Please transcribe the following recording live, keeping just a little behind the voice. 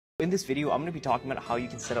In this video, I'm going to be talking about how you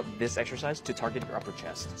can set up this exercise to target your upper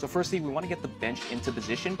chest. So firstly, we want to get the bench into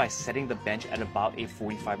position by setting the bench at about a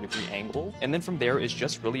 45-degree angle. And then from there, it's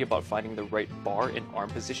just really about finding the right bar and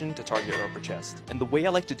arm position to target your upper chest. And the way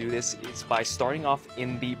I like to do this is by starting off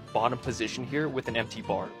in the bottom position here with an empty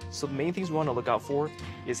bar. So the main things we want to look out for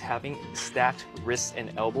is having stacked wrists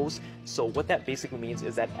and elbows. So what that basically means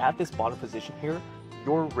is that at this bottom position here,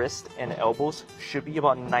 your wrist and elbows should be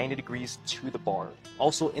about 90 degrees to the bar.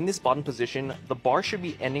 Also, in this bottom position, the bar should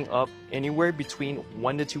be ending up anywhere between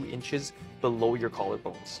 1 to 2 inches below your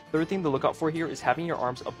collarbones. Third thing to look out for here is having your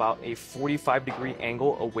arms about a 45-degree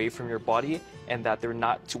angle away from your body and that they're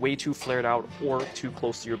not way too flared out or too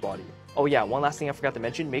close to your body. Oh yeah, one last thing I forgot to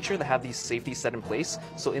mention, make sure to have these safeties set in place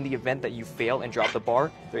so in the event that you fail and drop the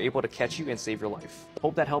bar, they're able to catch you and save your life.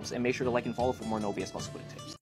 Hope that helps, and make sure to like and follow for more no BS muscle building tips.